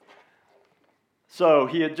So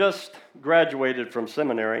he had just graduated from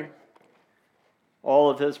seminary. All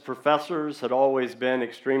of his professors had always been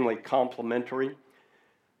extremely complimentary.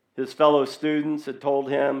 His fellow students had told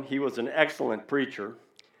him he was an excellent preacher,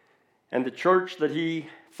 and the church that he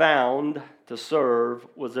found to serve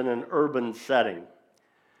was in an urban setting.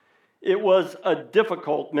 It was a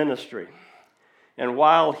difficult ministry, and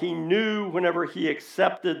while he knew whenever he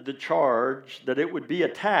accepted the charge that it would be a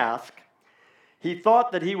task, he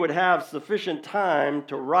thought that he would have sufficient time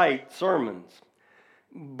to write sermons.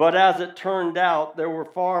 But as it turned out, there were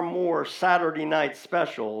far more Saturday night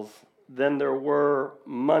specials than there were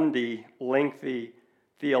Monday lengthy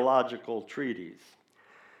theological treatises.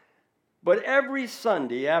 But every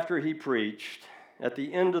Sunday after he preached, at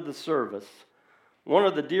the end of the service, one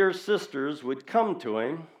of the dear sisters would come to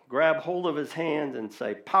him, grab hold of his hand, and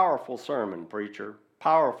say, "Powerful sermon, preacher,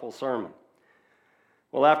 powerful sermon."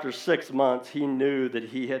 Well, after 6 months, he knew that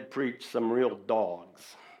he had preached some real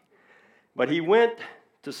dogs. But he went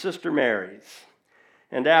to Sister Mary's,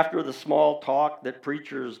 and after the small talk that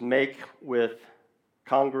preachers make with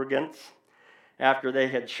congregants, after they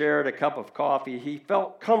had shared a cup of coffee, he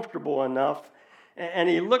felt comfortable enough, and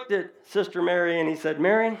he looked at Sister Mary and he said,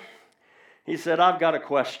 "Mary," he said, "I've got a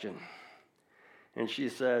question." And she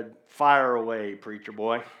said, "Fire away, preacher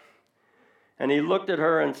boy." And he looked at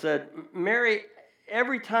her and said, "Mary,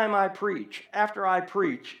 every time I preach, after I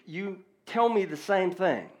preach, you tell me the same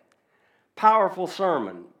thing. Powerful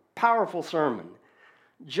sermon, powerful sermon.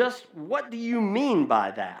 Just what do you mean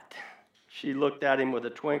by that?" She looked at him with a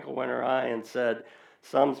twinkle in her eye and said,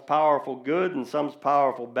 "Some's powerful good and some's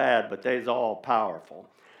powerful bad, but they's all powerful."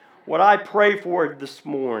 What I pray for this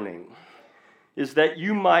morning is that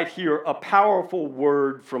you might hear a powerful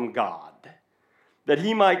word from God, that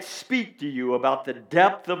he might speak to you about the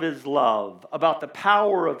depth of his love, about the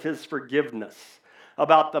power of his forgiveness,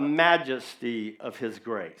 about the majesty of his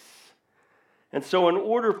grace. And so in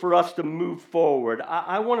order for us to move forward,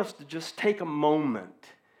 I want us to just take a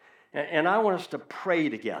moment, and I want us to pray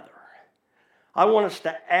together. I want us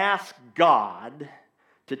to ask God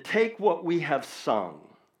to take what we have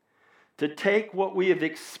sung, to take what we have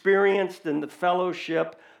experienced in the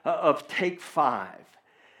fellowship of Take 5,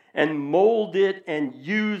 and mold it and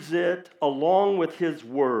use it along with his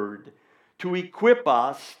word to equip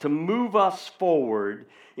us, to move us forward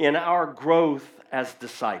in our growth as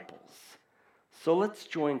disciples. So let's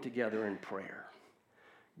join together in prayer.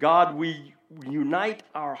 God, we unite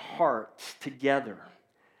our hearts together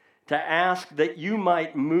to ask that you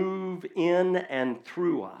might move in and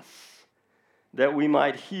through us, that we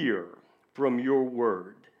might hear from your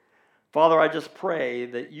word. Father, I just pray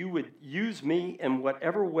that you would use me in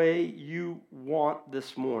whatever way you want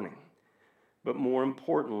this morning. But more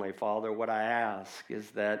importantly, Father, what I ask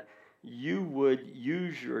is that you would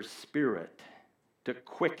use your Spirit to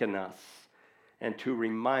quicken us and to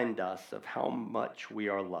remind us of how much we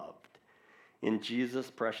are loved. In Jesus'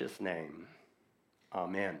 precious name,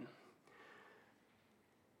 amen.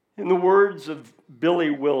 In the words of Billy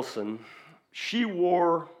Wilson, she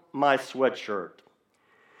wore my sweatshirt.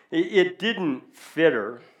 It didn't fit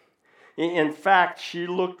her. In fact, she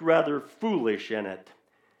looked rather foolish in it,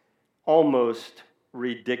 almost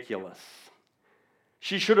ridiculous.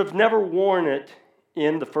 She should have never worn it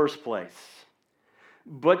in the first place.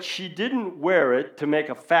 But she didn't wear it to make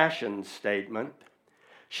a fashion statement.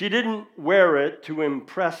 She didn't wear it to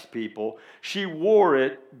impress people. She wore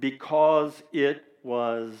it because it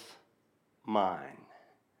was mine.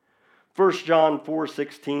 1 John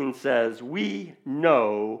 4:16 says, "We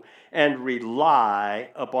know and rely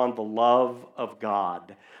upon the love of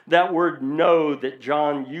God." That word "know" that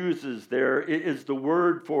John uses there is the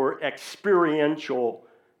word for experiential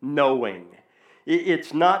knowing.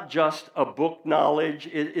 It's not just a book knowledge.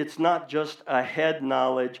 It's not just a head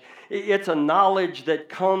knowledge. It's a knowledge that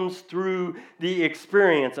comes through the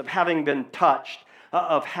experience of having been touched,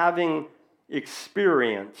 of having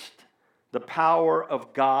experienced the power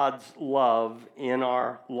of God's love in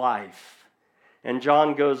our life. And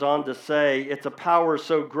John goes on to say it's a power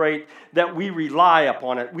so great that we rely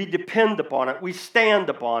upon it, we depend upon it, we stand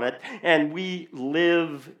upon it, and we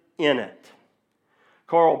live in it.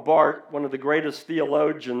 Karl Barth, one of the greatest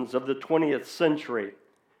theologians of the 20th century,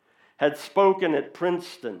 had spoken at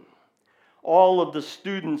Princeton. All of the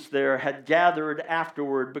students there had gathered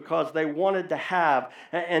afterward because they wanted to have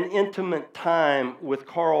an intimate time with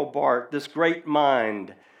Karl Barth, this great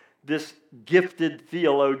mind, this gifted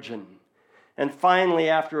theologian. And finally,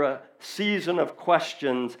 after a season of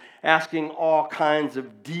questions, asking all kinds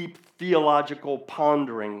of deep theological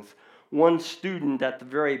ponderings, one student at the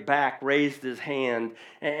very back raised his hand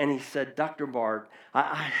and he said, Dr. Bart,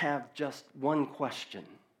 I have just one question.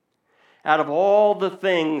 Out of all the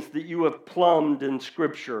things that you have plumbed in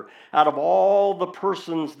Scripture, out of all the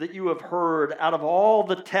persons that you have heard, out of all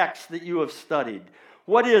the texts that you have studied,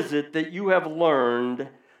 what is it that you have learned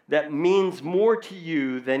that means more to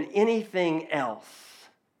you than anything else?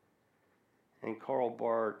 And Karl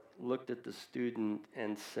Barth looked at the student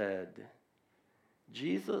and said,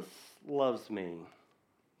 Jesus loves me,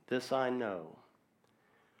 this I know,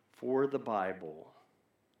 for the Bible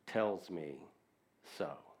tells me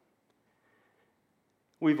so.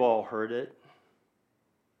 We've all heard it.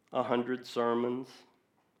 100 sermons,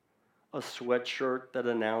 a sweatshirt that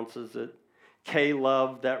announces it,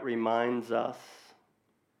 K-Love that reminds us,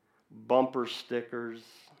 bumper stickers.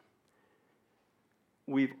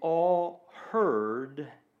 We've all heard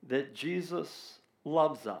that Jesus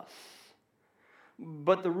loves us.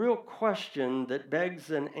 But the real question that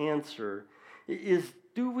begs an answer is,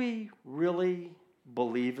 do we really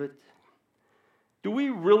believe it? Do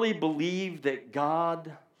we really believe that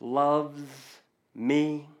God loves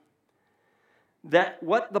me? That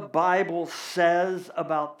what the Bible says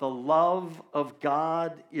about the love of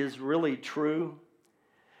God is really true?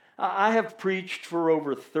 I have preached for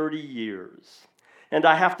over 30 years, and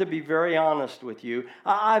I have to be very honest with you,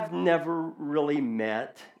 I've never really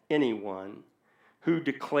met anyone who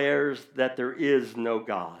declares that there is no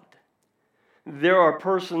God. There are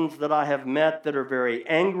persons that I have met that are very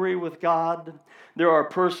angry with God. There are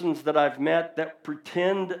persons that I've met that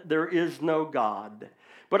pretend there is no God.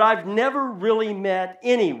 But I've never really met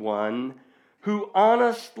anyone who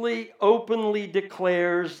honestly, openly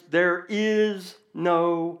declares there is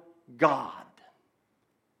no God.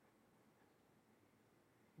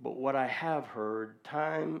 But what I have heard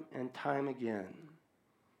time and time again,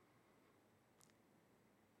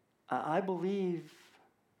 I believe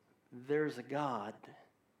there's a God,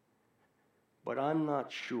 but I'm not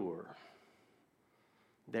sure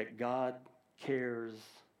that God cares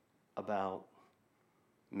about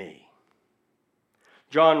me.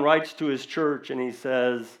 John writes to his church and he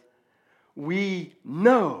says, we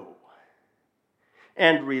know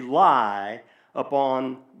and rely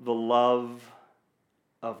upon the love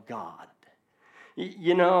of God.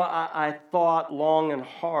 You know, I thought long and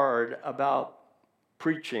hard about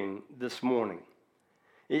preaching this morning.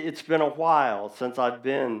 It's been a while since I've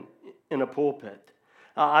been in a pulpit.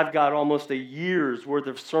 I've got almost a year's worth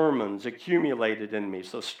of sermons accumulated in me,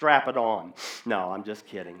 so strap it on. No, I'm just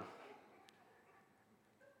kidding.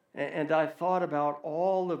 And I thought about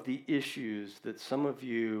all of the issues that some of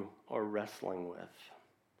you are wrestling with.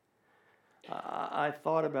 I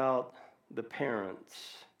thought about the parents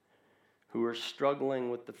who are struggling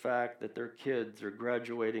with the fact that their kids are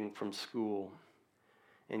graduating from school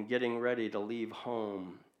and getting ready to leave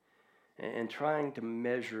home and trying to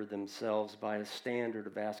measure themselves by a standard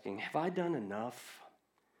of asking, have I done enough?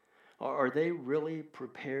 Are they really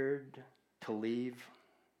prepared to leave?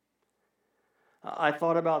 I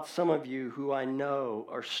thought about some of you who I know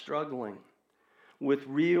are struggling with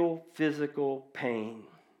real physical pain,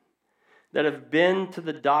 that have been to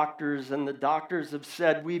the doctors and the doctors have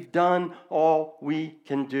said, we've done all we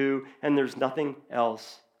can do and there's nothing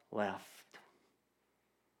else left.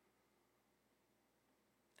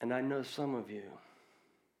 And I know some of you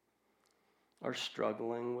are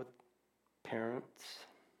struggling with parents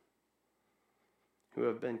who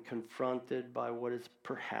have been confronted by what is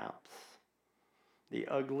perhaps the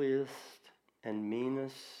ugliest and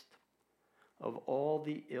meanest of all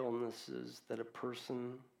the illnesses that a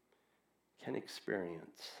person can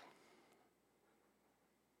experience: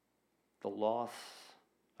 the loss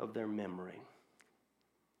of their memory.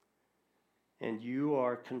 And you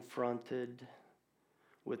are confronted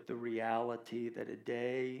with the reality that a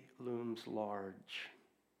day looms large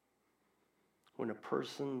when a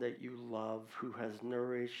person that you love, who has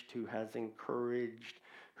nourished, who has encouraged,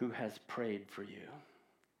 who has prayed for you,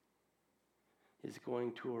 is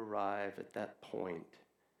going to arrive at that point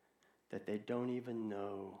that they don't even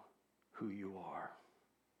know who you are.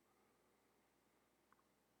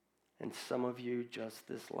 And some of you just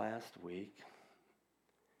this last week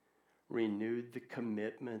renewed the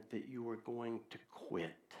commitment that you were going to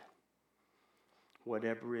quit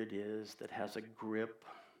whatever it is that has a grip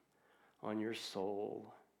on your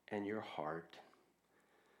soul and your heart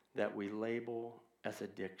that we label as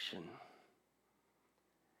addiction.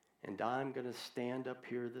 And I'm going to stand up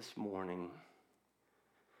here this morning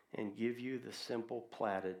and give you the simple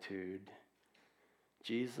platitude: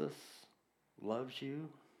 Jesus loves you.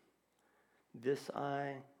 This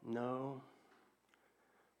I know,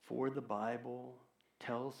 for the Bible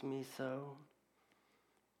tells me so.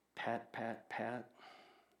 Pat, pat, pat.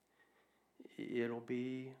 It'll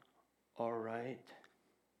be all right.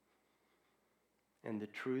 And the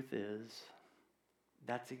truth is,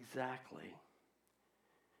 that's exactly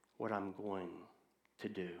what I'm going to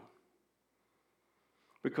do.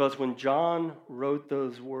 Because when John wrote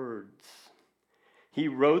those words, he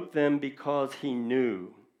wrote them because he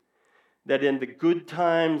knew that in the good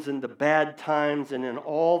times and the bad times and in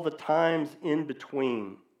all the times in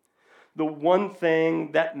between, the one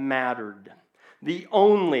thing that mattered, the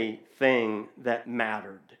only thing that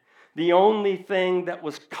mattered, the only thing that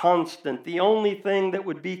was constant, the only thing that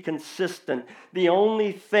would be consistent, the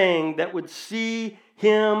only thing that would see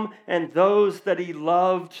him and those that he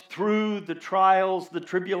loved through the trials, the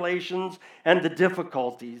tribulations, and the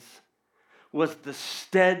difficulties was the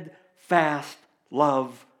steadfast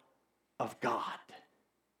love of God.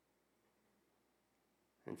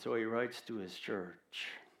 And so he writes to his church,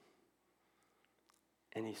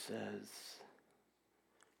 and he says,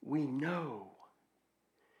 we know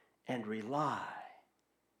and rely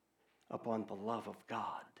upon the love of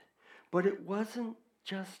God. But it wasn't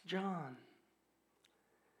just John.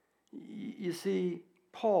 You see,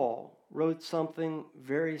 Paul wrote something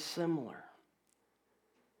very similar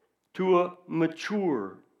to a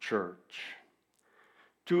mature church,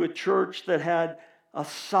 to a church that had a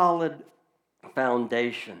solid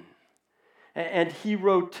foundation. And he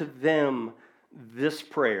wrote to them this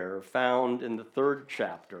prayer found in the 3rd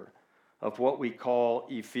chapter of what we call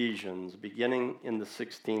Ephesians, beginning in the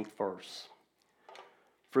 16th verse.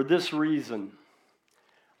 For this reason,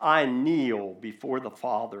 I kneel before the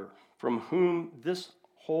Father, from whom this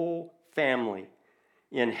whole family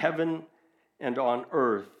in heaven and on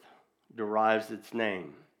earth derives its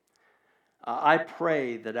name. I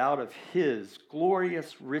pray that out of his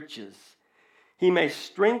glorious riches he may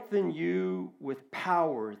strengthen you with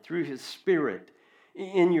power through his Spirit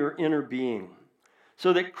in your inner being,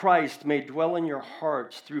 so that Christ may dwell in your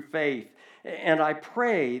hearts through faith. And I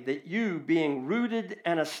pray that you, being rooted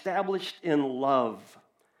and established in love,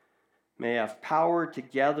 may have power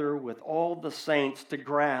together with all the saints to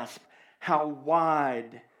grasp how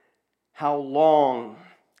wide, how long,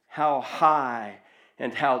 how high,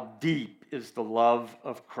 and how deep is the love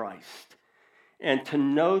of Christ. And to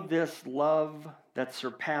know this love that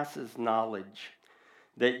surpasses knowledge,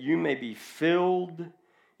 that you may be filled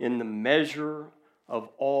in the measure of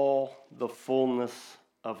all the fullness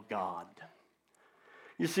of God.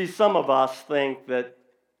 You see, some of us think that,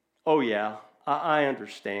 oh yeah, I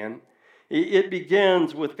understand. It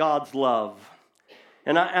begins with God's love.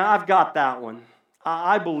 And I've got that one.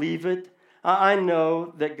 I believe it. I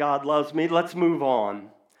know that God loves me. Let's move on.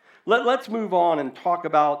 Let's move on and talk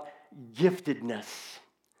about giftedness.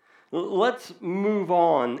 Let's move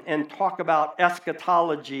on and talk about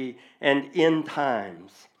eschatology and end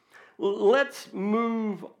times. Let's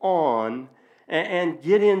move on and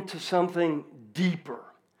get into something deeper.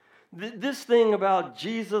 This thing about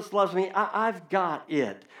Jesus loves me, I've got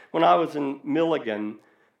it. When I was in Milligan,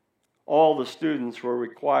 all the students were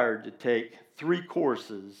required to take 3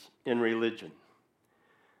 courses in religion.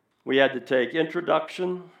 We had to take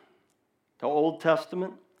Introduction to Old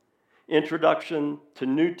Testament, Introduction to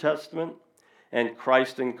New Testament, and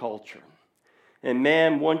Christ and Culture. And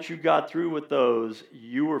man, once you got through with those,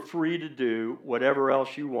 you were free to do whatever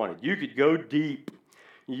else you wanted. You could go deep.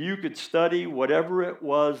 You could study whatever it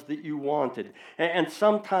was that you wanted. And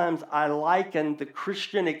sometimes I liken the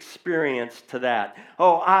Christian experience to that.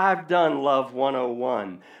 Oh, I've done Love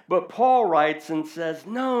 101. But Paul writes and says,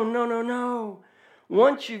 no.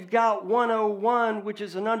 Once you've got 101, which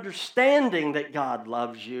is an understanding that God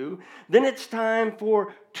loves you, then it's time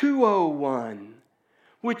for 201,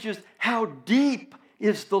 which is how deep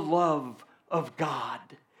is the love of God.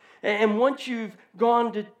 And once you've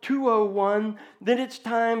gone to 201, then it's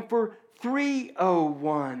time for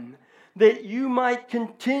 301, that you might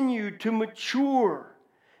continue to mature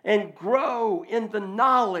and grow in the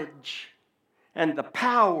knowledge and the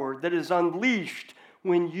power that is unleashed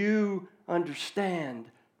when you understand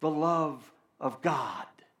the love of God.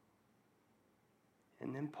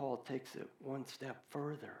 And then Paul takes it one step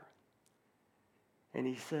further. And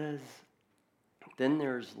he says, then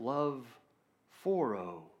there's love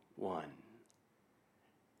 401.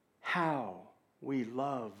 How we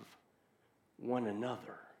love one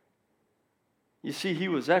another. You see, he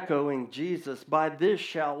was echoing Jesus, by this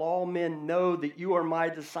shall all men know that you are my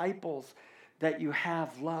disciples, that you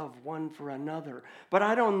have love one for another. But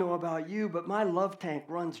I don't know about you, but my love tank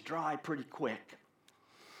runs dry pretty quick.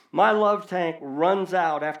 My love tank runs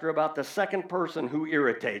out after about the second person who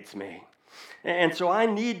irritates me. And so I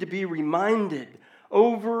need to be reminded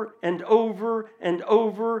over and over and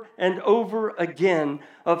over and over again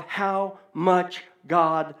of how much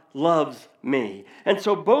God loves me. And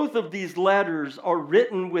so both of these letters are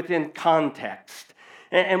written within context.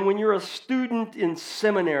 And when you're a student in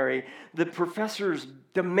seminary, the professors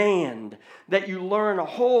demand that you learn a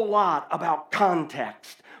whole lot about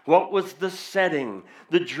context. What was the setting?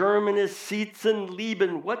 The German is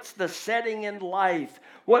Sitzenleben. What's the setting in life?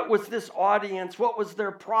 What was this audience? What was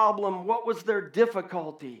their problem? What was their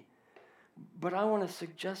difficulty? But I want to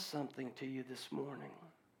suggest something to you this morning.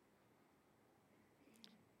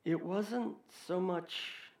 It wasn't so much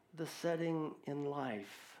the setting in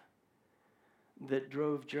life that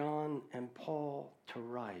drove John and Paul to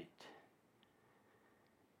write.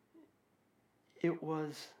 It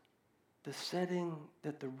was the setting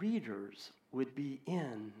that the readers would be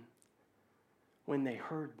in when they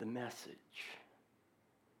heard the message.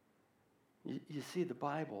 You see, the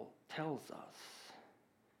Bible tells us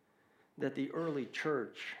that the early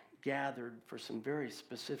church gathered for some very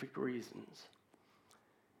specific reasons.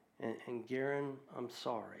 And Garen, I'm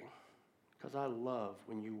sorry, because I love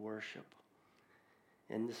when you worship.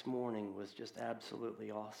 And this morning was just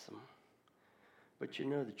absolutely awesome. But you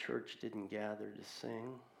know the church didn't gather to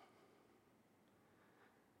sing.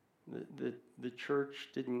 The church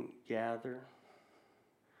didn't gather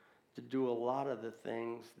to do a lot of the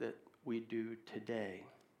things that we do today.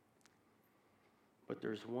 But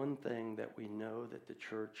there's one thing that we know that the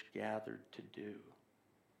church gathered to do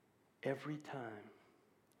every time,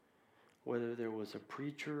 whether there was a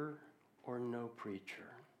preacher or no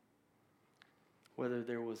preacher, whether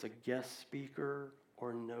there was a guest speaker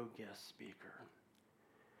or no guest speaker.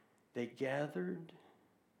 They gathered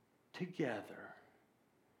together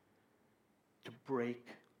to break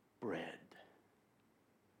bread,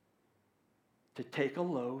 to take a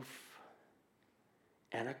loaf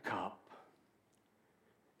and a cup,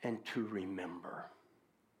 and to remember.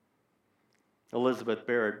 Elizabeth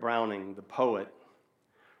Barrett Browning, the poet,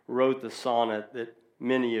 wrote the sonnet that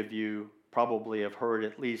many of you probably have heard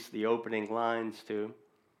at least the opening lines to.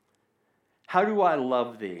 How do I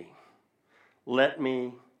love thee? Let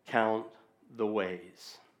me count the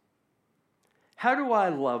ways. How do I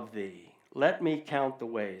love thee? Let me count the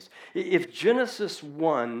ways. If Genesis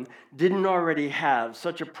 1 didn't already have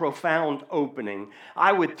such a profound opening,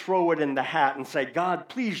 I would throw it in the hat and say, God,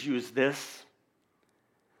 please use this.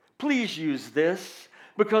 Please use this.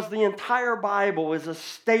 Because the entire Bible is a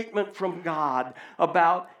statement from God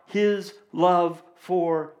about his love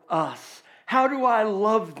for us. How do I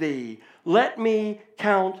love thee? Let me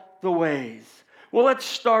count the ways. Well, let's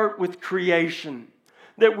start with creation.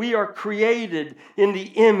 That we are created in the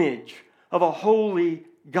image of a holy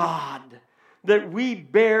God. That we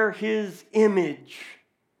bear his image.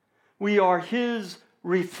 We are his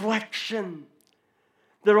reflection.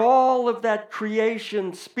 That all of that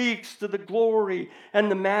creation speaks to the glory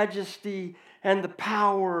and the majesty and the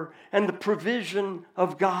power and the provision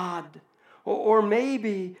of God. Or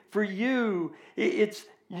maybe for you, it's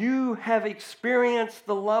you have experienced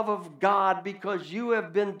the love of God because you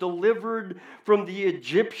have been delivered from the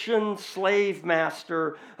Egyptian slave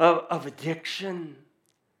master of addiction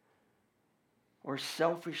or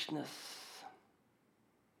selfishness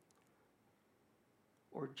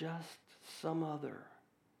or just some other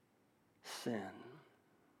sin.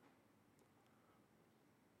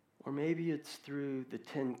 Or maybe it's through the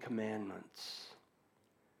 10 Commandments,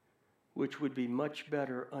 which would be much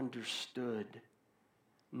better understood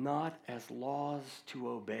not as laws to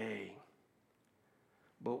obey,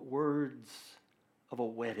 but words of a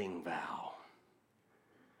wedding vow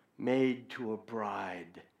made to a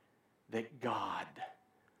bride that God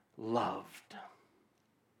loved.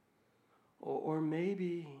 Or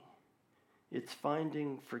maybe it's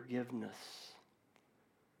finding forgiveness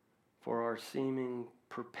for our seeming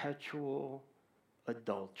perpetual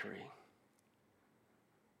adultery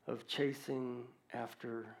of chasing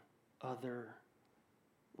after other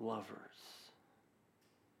lovers.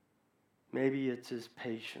 Maybe it's his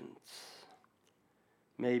patience.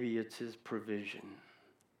 Maybe it's his provision.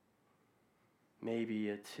 Maybe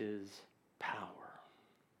it's his power.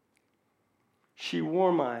 She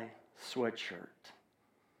wore my sweatshirt,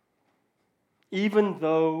 even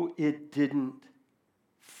though it didn't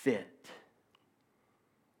fit.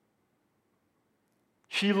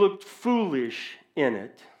 She looked foolish in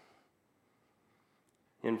it.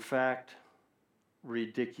 In fact,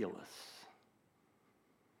 ridiculous.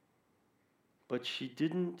 But she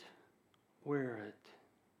didn't wear it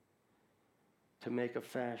to make a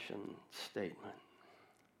fashion statement.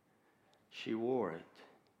 She wore it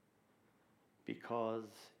because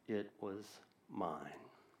it was mine.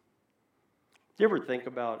 Do you ever think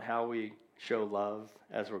about how we show love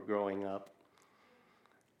as we're growing up?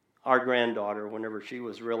 Our granddaughter, whenever she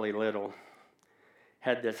was really little,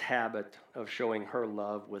 had this habit of showing her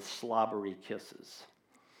love with slobbery kisses.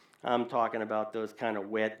 I'm talking about those kind of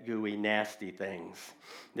wet, gooey, nasty things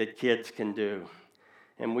that kids can do.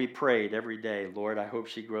 And we prayed every day, Lord, I hope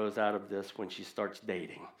she grows out of this when she starts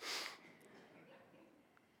dating.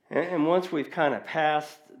 And once we've kind of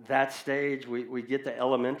passed that stage, we get to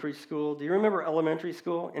elementary school. Do you remember elementary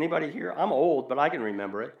school? Anybody here? I'm old, but I can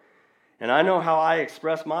remember it. And I know how I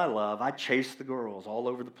expressed my love. I chased the girls all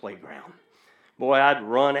over the playground. Boy, I'd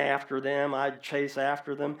run after them. I'd chase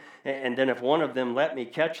after them. And then if one of them let me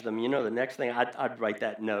catch them, the next thing, I'd write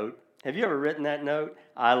that note. Have you ever written that note?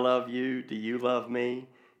 I love you. Do you love me?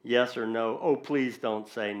 Yes or no? Oh, please don't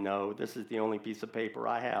say no. This is the only piece of paper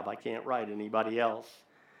I have. I can't write anybody else.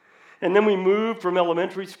 And then we moved from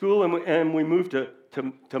elementary school and we moved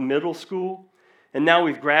to middle school. And now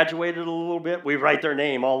we've graduated a little bit. We write their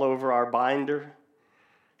name all over our binder.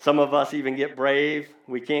 Some of us even get brave.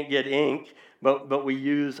 We can't get ink, but we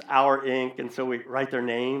use our ink, and so we write their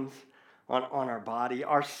names on our body.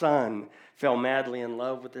 Our son fell madly in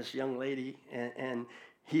love with this young lady, and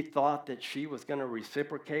he thought that she was going to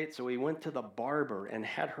reciprocate, so he went to the barber and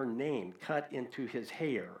had her name cut into his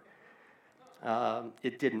hair.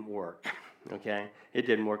 It didn't work, okay? It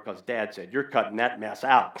didn't work because Dad said, you're cutting that mess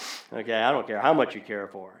out, okay? I don't care how much you care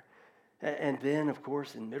for her. And then, of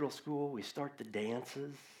course, in middle school, we start the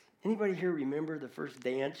dances. Anybody here remember the first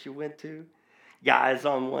dance you went to? Guys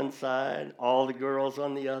on one side, all the girls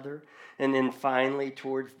on the other. And then finally,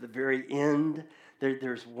 towards the very end,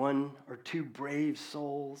 there's one or two brave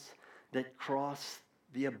souls that cross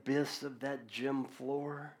the abyss of that gym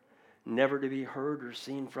floor, never to be heard or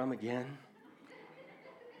seen from again.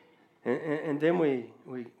 And then we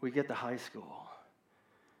get to high school,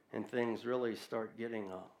 and things really start getting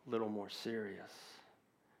a little more serious.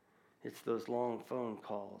 It's those long phone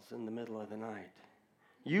calls in the middle of the night.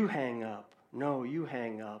 You hang up. No, you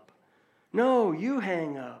hang up. No, you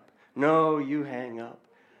hang up. No, you hang up.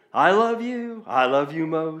 I love you. I love you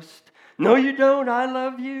most. No, you don't. I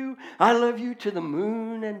love you. I love you to the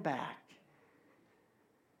moon and back.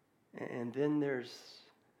 And then there's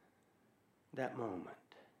that moment.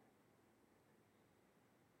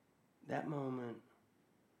 That moment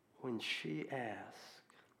when she asks,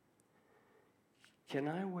 can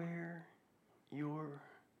I wear your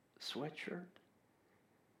sweatshirt?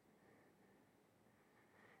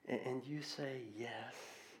 And you say yes.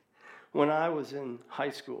 When I was in high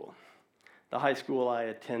school, the high school I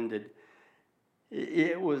attended,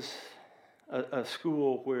 it was a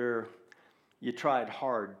school where you tried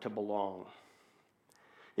hard to belong.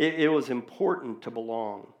 It was important to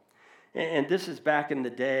belong. And this is back in the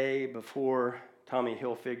day before Tommy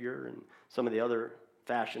Hilfiger and some of the other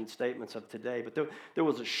fashion statements of today. But there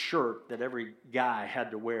was a shirt that every guy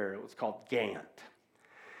had to wear. It was called Gant.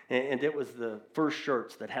 And it was the first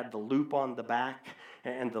shirts that had the loop on the back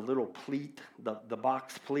and the little pleat, the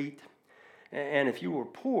box pleat. And if you were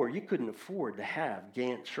poor, you couldn't afford to have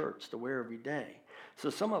Gant shirts to wear every day. So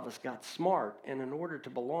some of us got smart, and in order to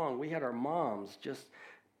belong, we had our moms just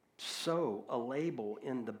sew a label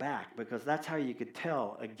in the back because that's how you could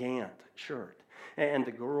tell a Gant shirt. And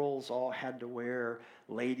the girls all had to wear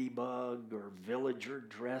ladybug or villager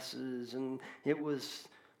dresses, and it was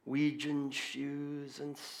Weegian shoes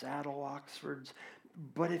and saddle Oxfords.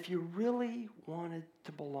 But if you really wanted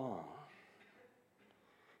to belong,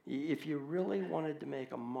 if you really wanted to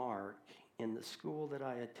make a mark in the school that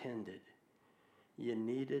I attended, you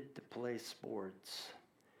needed to play sports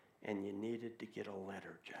and you needed to get a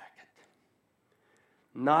letter jacket.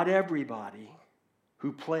 Not everybody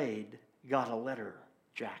who played got a letter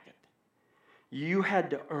jacket. You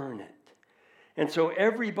had to earn it. And so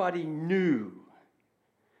everybody knew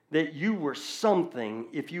that you were something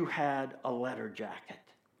if you had a letter jacket.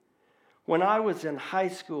 When I was in high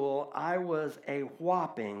school, I was a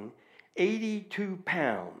whopping 82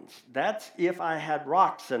 pounds. That's if I had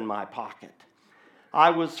rocks in my pocket. I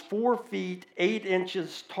was 4 feet 8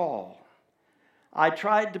 inches tall. I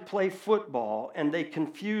tried to play football, and they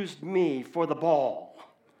confused me for the ball.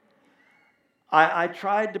 I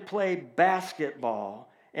tried to play basketball,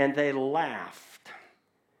 and they laughed.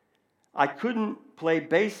 I couldn't play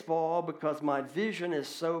baseball because my vision is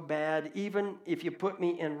so bad. Even if you put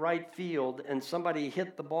me in right field and somebody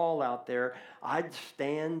hit the ball out there, I'd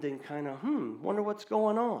stand and kind of, wonder what's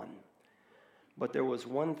going on. But there was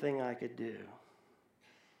one thing I could do.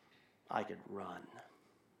 I could run.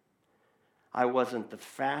 I wasn't the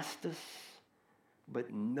fastest,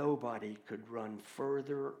 but nobody could run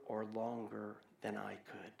further or longer than I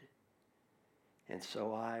could. And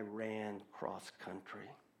so I ran cross country.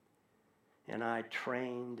 And I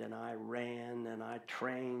trained and I ran and I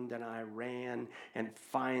trained and I ran. And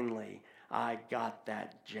finally, I got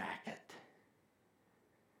that jacket.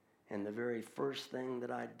 And the very first thing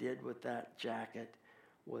that I did with that jacket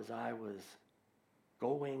was I was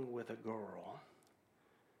going with a girl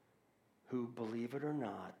who, believe it or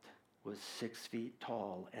not, was 6 feet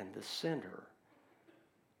tall and the center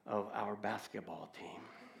of our basketball team.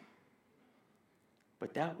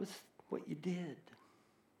 But that was what you did.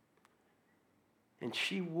 And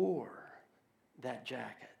she wore that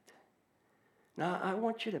jacket. Now, I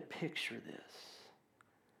want you to picture this.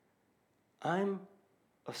 I'm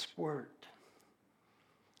a squirt,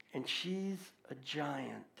 and she's a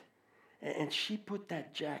giant. And she put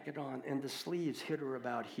that jacket on, and the sleeves hit her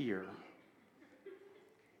about here.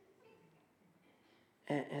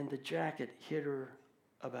 And the jacket hit her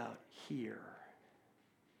about here.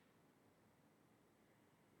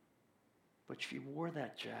 But she wore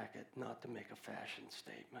that jacket not to make a fashion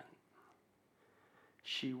statement.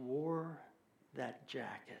 She wore that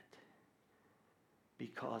jacket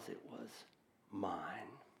because it was mine.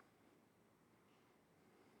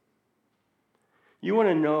 You want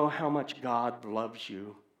to know how much God loves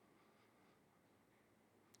you?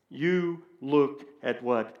 You look at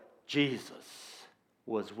what Jesus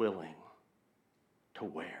was willing to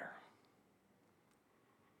wear.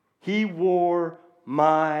 He wore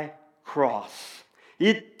my cross.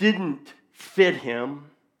 It didn't fit him.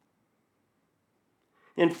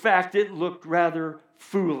 In fact, it looked rather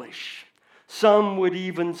foolish. Some would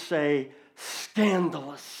even say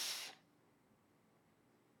scandalous.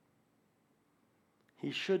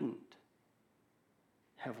 He shouldn't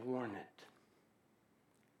have worn it.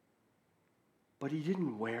 But he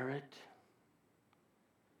didn't wear it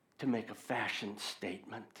to make a fashion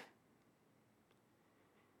statement.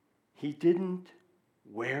 He didn't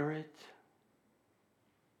wear it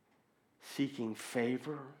seeking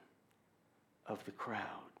favor of the crowd.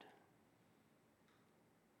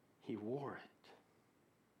 He wore it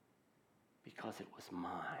because it was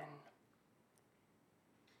mine.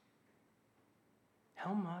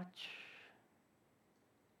 How much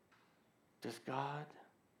does God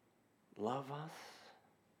love us?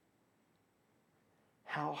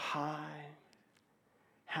 How high,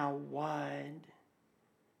 how wide,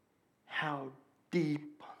 how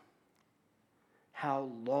deep, how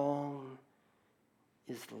long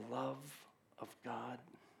is the love of God?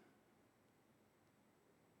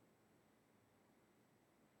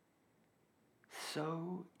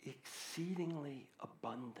 So exceedingly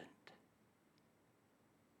abundant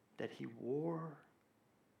that he wore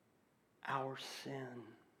our sin,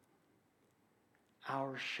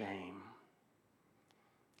 our shame,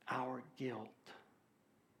 our guilt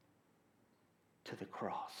to the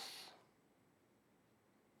cross,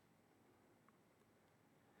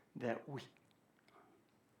 that we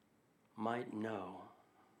might know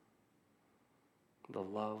the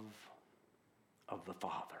love of the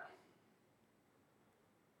Father.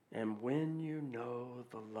 And when you know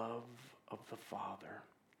the love of the Father,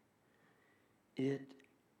 it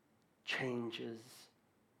changes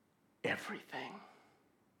everything.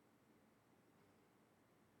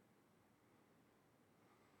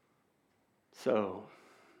 So,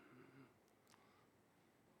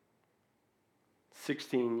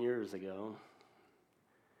 16 years ago,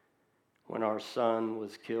 when our son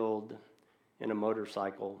was killed in a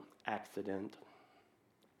motorcycle accident,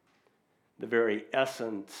 the very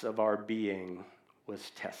essence of our being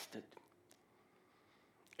was tested.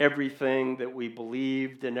 Everything that we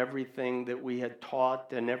believed and everything that we had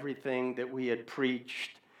taught and everything that we had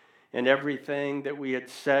preached and everything that we had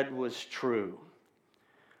said was true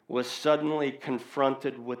was suddenly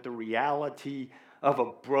confronted with the reality of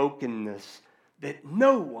a brokenness that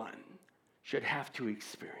no one should have to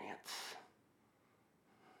experience.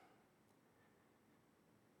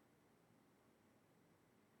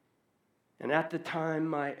 And at the time,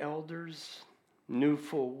 my elders knew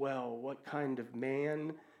full well what kind of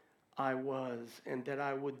man I was, and that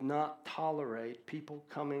I would not tolerate people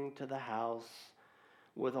coming to the house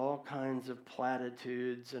with all kinds of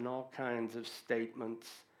platitudes and all kinds of statements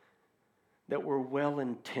that were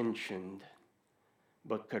well-intentioned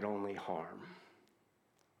but could only harm.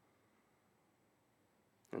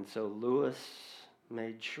 And so Lewis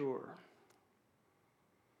made sure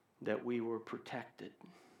that we were protected.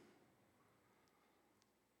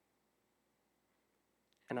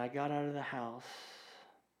 And I got out of the house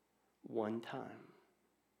one time.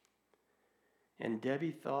 And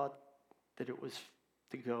Debbie thought that it was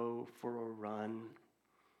to go for a run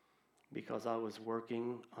because I was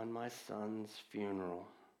working on my son's funeral.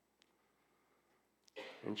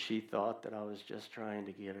 And she thought that I was just trying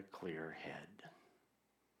to get a clear head.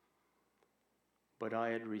 But I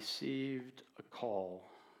had received a call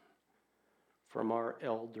from our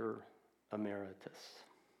elder emeritus.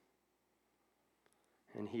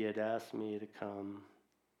 And he had asked me to come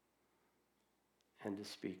and to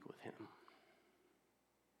speak with him.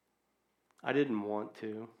 I didn't want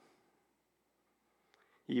to,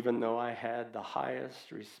 even though I had the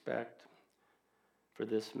highest respect for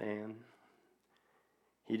this man.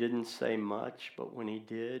 He didn't say much, but when he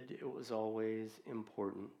did, it was always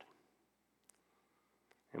important.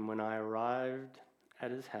 And when I arrived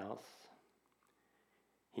at his house,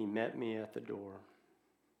 he met me at the door.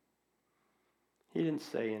 He didn't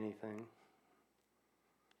say anything.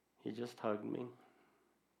 He just hugged me.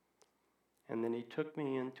 And then he took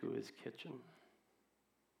me into his kitchen.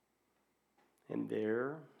 And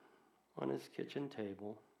there, on his kitchen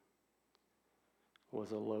table,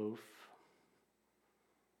 was a loaf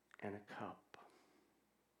and a cup.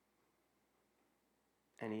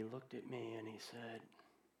 And he looked at me and he said,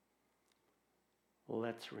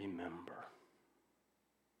 "Let's remember."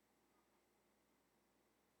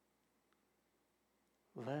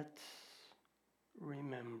 Let's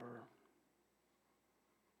remember.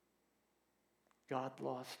 God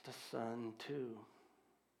lost a son too.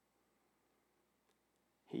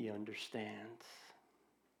 He understands.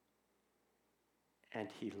 And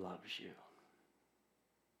he loves you.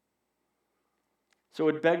 So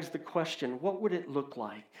it begs the question, what would it look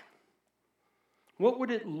like? What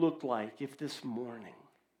would it look like if this morning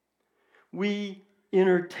we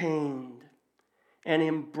entertained and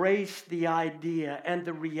embraced the idea and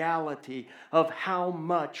the reality of how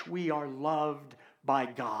much we are loved by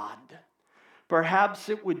God? Perhaps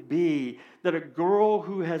it would be that a girl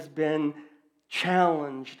who has been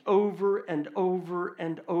challenged over and over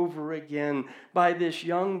and over again by this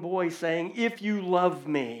young boy saying, "If you love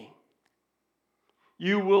me,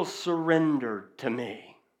 you will surrender to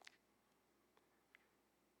me."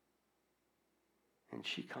 And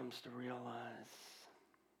she comes to realize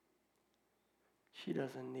she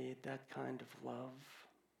doesn't need that kind of love.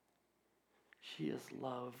 She is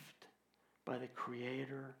loved by the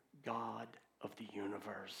Creator God of the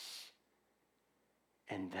universe.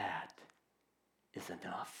 And that is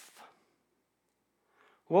enough.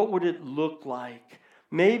 What would it look like?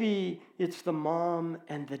 Maybe it's the mom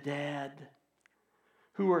and the dad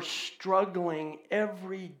who are struggling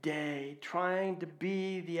every day, trying to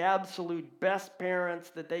be the absolute best parents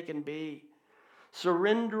that they can be,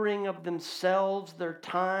 surrendering of themselves, their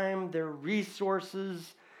time, their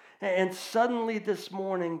resources, and suddenly this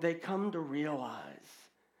morning they come to realize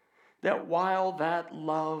that while that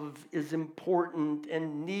love is important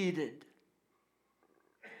and needed,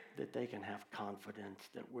 that they can have confidence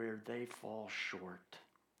that where they fall short,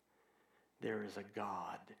 there is a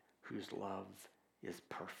God whose love is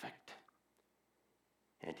perfect,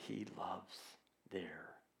 and he loves their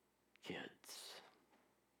kids.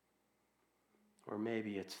 Or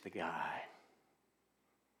maybe it's the guy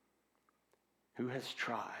who has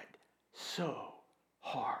tried so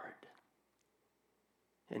hard,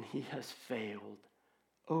 and he has failed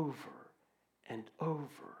over and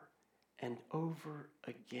over and over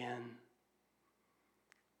again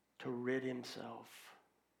to rid himself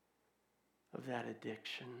of that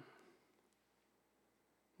addiction,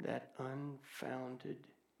 that unfounded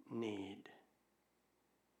need.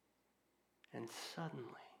 And suddenly,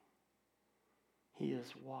 he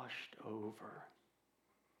is washed over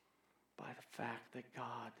by the fact that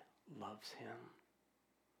God loves him.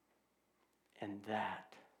 And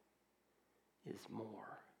that is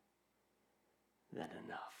more than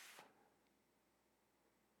enough.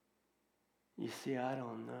 You see, I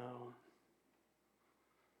don't know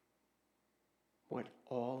what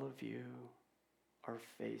all of you are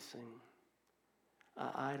facing.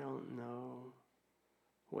 I don't know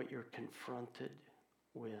what you're confronted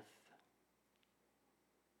with.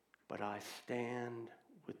 But I stand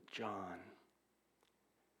with John,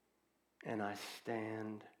 and I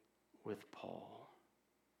stand with Paul.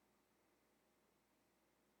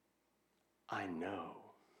 I know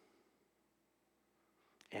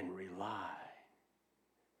and rely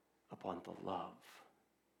upon the love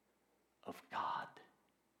of God,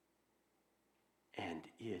 and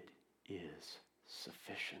it is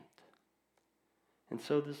sufficient. And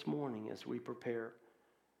so this morning, as we prepare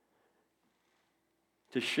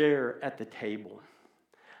to share at the table,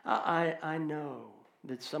 I know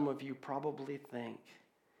that some of you probably think,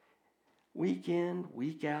 week in,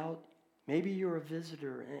 week out, maybe you're a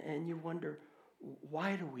visitor and you wonder,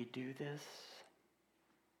 why do we do this?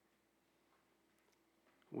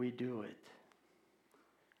 We do it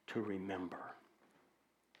to remember.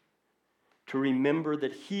 to remember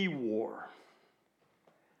that he wore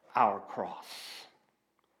our cross.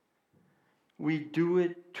 We do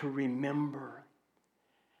it to remember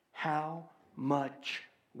how much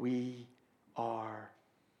we are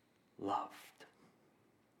loved.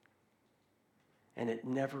 And it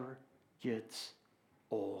never gets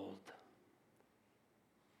old.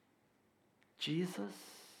 Jesus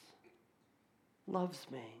loves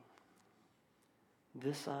me.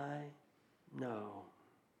 This I know,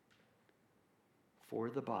 for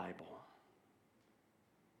the Bible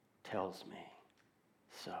tells me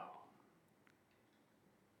so.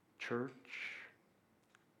 Church,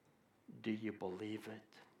 do you believe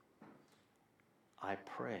it? I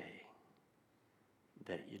pray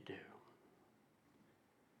that you do.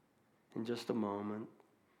 In just a moment,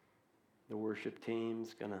 the worship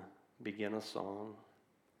team's going to begin a song.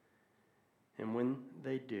 And when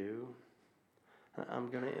they do, I'm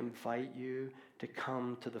going to invite you to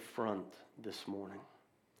come to the front this morning.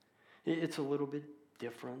 It's a little bit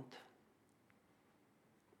different.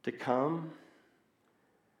 To come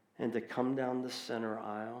and to come down the center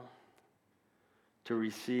aisle, to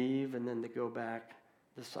receive and then to go back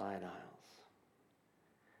the side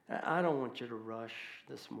aisles. I don't want you to rush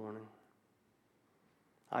this morning.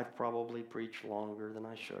 I've probably preached longer than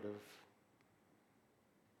I should have,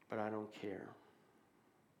 but I don't care.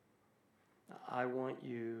 I want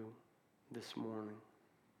you this morning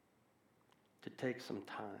to take some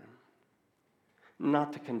time,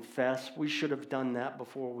 not to confess. We should have done that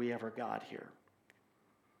before we ever got here.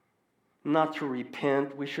 Not to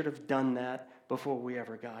repent. We should have done that before we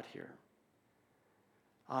ever got here.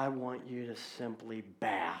 I want you to simply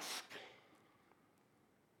bask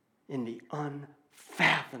in the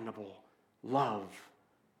unfathomable love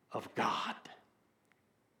of God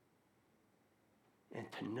and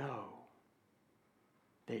to know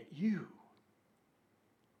that you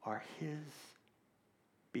are his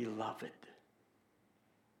beloved.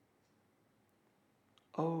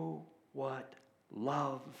 Oh, what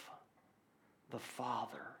love the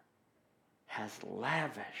Father has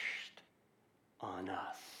lavished on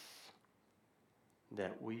us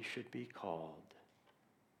that we should be called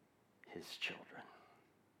his children.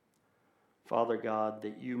 Father God,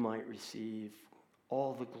 that you might receive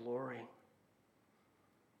all the glory,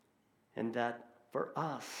 and that for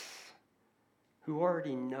us who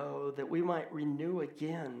already know, that we might renew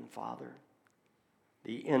again, Father,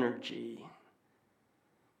 the energy,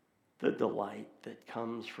 the delight that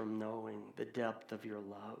comes from knowing the depth of your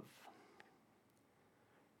love.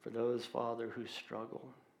 For those, Father, who struggle,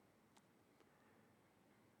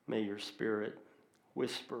 may your Spirit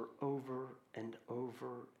whisper over and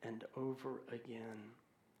over and over again,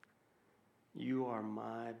 you are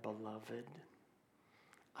my beloved.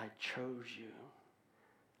 I chose you.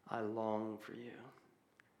 I long for you.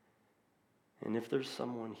 And if there's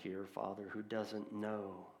someone here, Father, who doesn't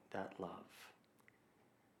know that love,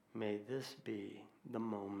 may this be the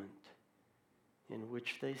moment in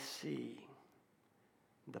which they see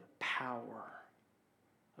the power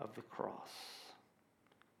of the cross,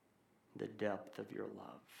 the depth of your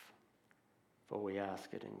love. For we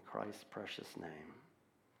ask it in Christ's precious name.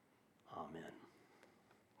 Amen.